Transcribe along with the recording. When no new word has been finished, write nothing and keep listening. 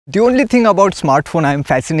The only thing about smartphone I am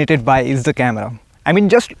fascinated by is the camera. I mean,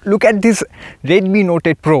 just look at this Redmi Note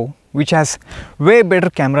 8 Pro, which has way better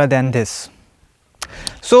camera than this.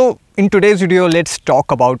 So in today's video, let's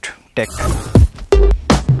talk about tech.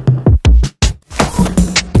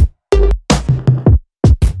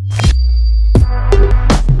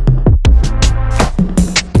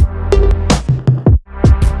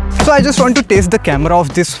 So I just want to test the camera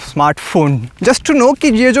of this smartphone just to know कि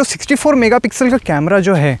ये जो 64 megapixel का camera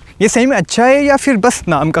जो है ये सही में अच्छा है या फिर बस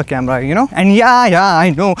नाम का कैमरा है, you know. And yeah,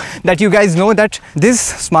 I know that you guys know that this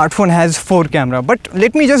smartphone has 4 camera, but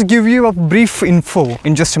let me just give you a brief info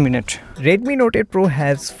in just a minute. Redmi Note 8 Pro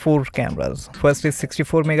has 4 cameras. First is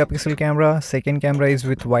 64 megapixel camera, second camera is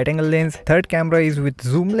with wide angle lens, third camera is with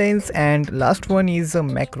zoom lens, and last one is a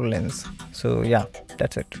macro lens. So yeah,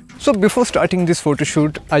 that's it. So before starting this photo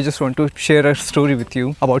shoot, I just want to share a story with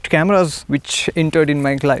you about cameras which entered in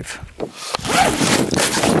my life.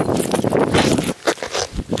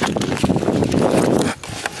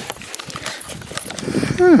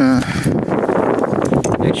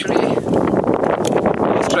 Actually,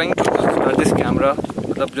 I was trying to start this camera,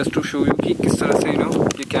 just to show you कि किस तरह से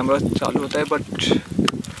ये camera चालू होता है, but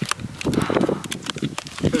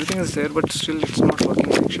everything is there, but still it's not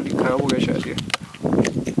working. Actually खराब हो गया शायद ये.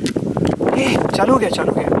 चालू हो गया.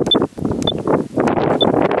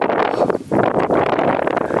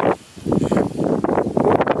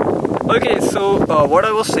 Okay, so what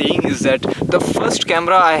I was saying is that the first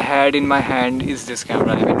camera I had in my hand is this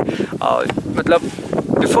camera. I mean,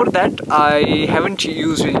 before that I haven't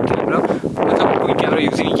used any camera. कोई camera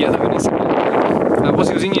use नहीं किया था मैंने इससे. I was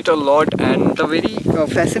using it a lot, and the very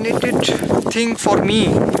fascinated thing for me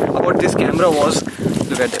about this camera was,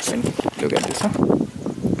 look at this. Look at this. Huh?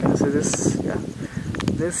 Can you see this? Yeah.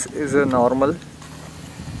 This is a normal.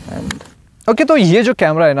 And okay, तो ये जो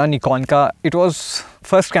camera है ना Nikon का, it was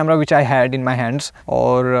first camera which I had in my hands.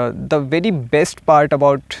 और the very best part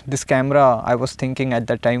about this camera I was thinking at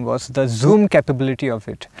that time was the zoom capability of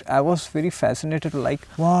it. I was very fascinated, like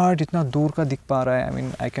what, इतना दूर का दिख पा रहा है. I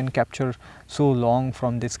mean, I can capture so long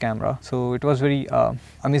from this camera. So it was very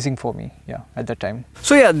amazing for me, yeah, at that time.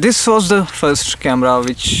 So yeah, this was the first camera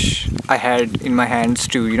which I had in my hands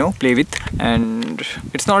to play with. And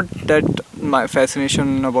it's not that my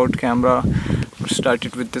fascination about camera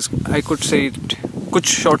started with this. I could say it, कुछ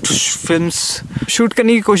short films shoot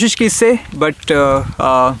करने की कोशिश की इससे, but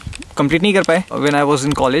complete नहीं कर पाए. When I was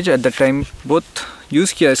in college at that time बहुत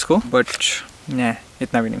यूज़ किया इसको, बट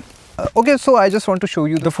इतना भी नहीं. Okay, so I just want to show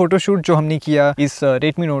you the photo shoot जो हमने किया इस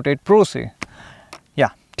Redmi Note 8 Pro से. या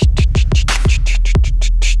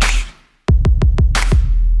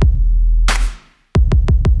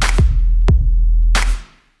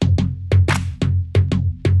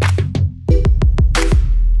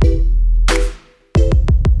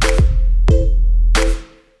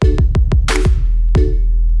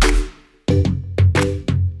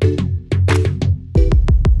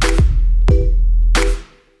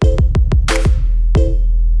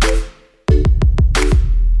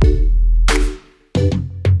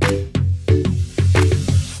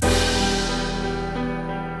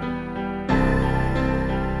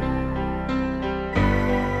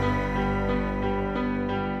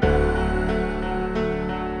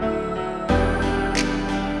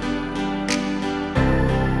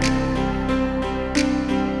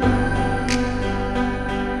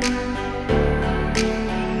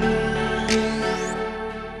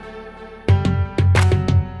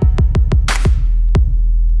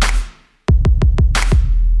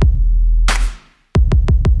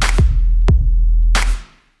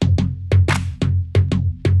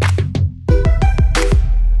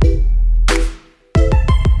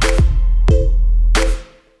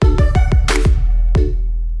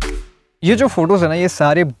ये जो फोटोज़ है ना ये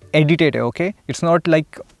सारे एडिटेड है. Okay, it's not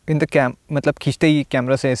like in the मतलब खींचते ही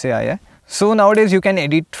कैमरा से ऐसे आया है. So now days you can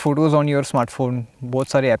edit photos on your smartphone. बहुत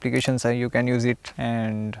सारे एप्लीकेशंस हैं, you can use it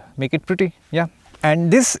and make it pretty. या and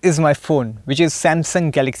this is my phone which is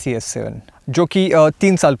Samsung Galaxy S7, जो कि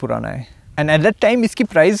 3 साल पुराना है. एंड एट दैट टाइम इसकी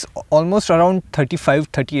प्राइस ऑलमोस्ट अराउंड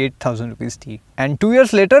 35-38,000 रुपीज़ थी. And 2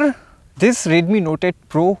 years later this Redmi Note 8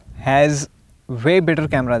 Pro has way better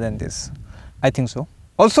camera than this. I think so.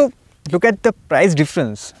 Also, look at the price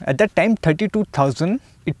difference. At that time 32,000,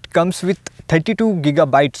 it comes with 32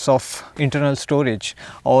 gigabytes of internal storage.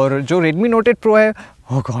 और जो Redmi Note 8 Pro है,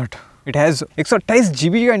 oh god, it has 128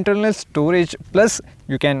 GB का internal storage, plus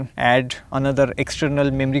you can add another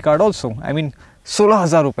external memory card also. I mean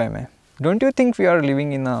 16,000 रुपए में. Don't you think we are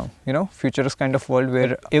living in a futurist kind of world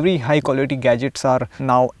where every high quality gadgets are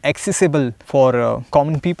now accessible for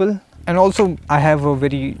common people? And also I have a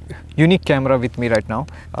very unique camera with me right now,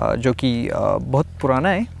 जो कि बहुत पुराना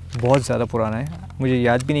है, बहुत ज़्यादा पुराना है, मुझे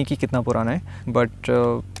याद भी नहीं कि कितना पुराना है, but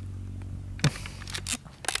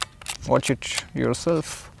watch it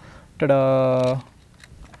yourself. tada.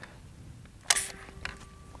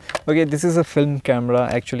 Okay, this is a film camera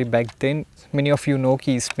actually. Back then many of you know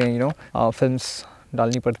कि इसमें films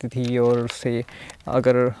डालनी पड़ती थी, और उससे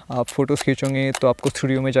अगर आप फ़ोटोज़ खींचोगे तो आपको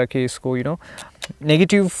स्टूडियो में जाके इसको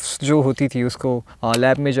नेगेटिव जो होती थी उसको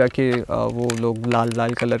लैब में जाके वो लोग लाल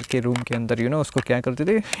लाल कलर के रूम के अंदर उसको क्या करते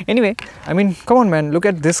थे. Anyway, I mean come on man, look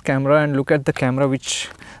at this camera and look at the camera which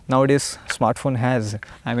nowadays smartphone has.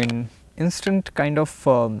 I mean, instant kind of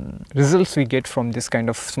results we get from this kind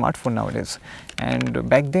of smartphone nowadays, and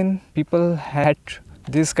back then people had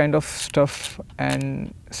this kind of stuff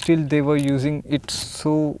and still they were using it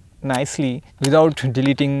so nicely without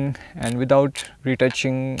deleting and without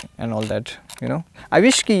retouching and all that. I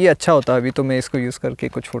wish कि ये अच्छा होता, अभी तो मैं इसको use करके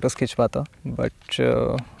कुछ फ़ोटोज़ खींच पाता, बट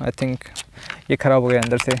आई थिंक ये ख़राब हो गया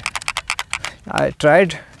अंदर से. आई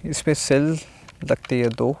ट्राइड इस पर सेल लगती है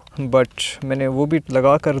 2, बट मैंने वो भी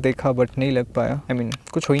लगा कर देखा बट नहीं लग पाया. आई मीन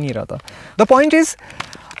कुछ हो ही नहीं रहा था. The point is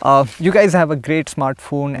you guys have a great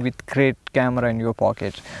smartphone with great camera in your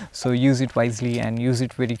pocket, so use it wisely and use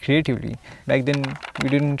it very creatively. Back then we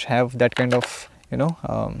didn't have that kind of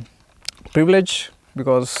privilege,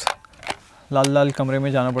 because लाल लाल कमरे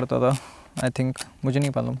में जाना पड़ता था. I think मुझे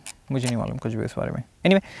नहीं मालूम कुछ भी इस बारे में.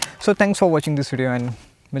 Anyway, so thanks for watching this video and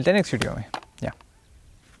मिलते हैं next video में. Yeah.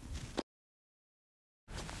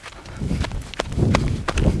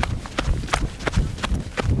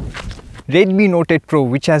 Redmi Note 8 Pro,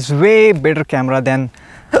 which has way better camera than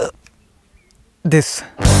this.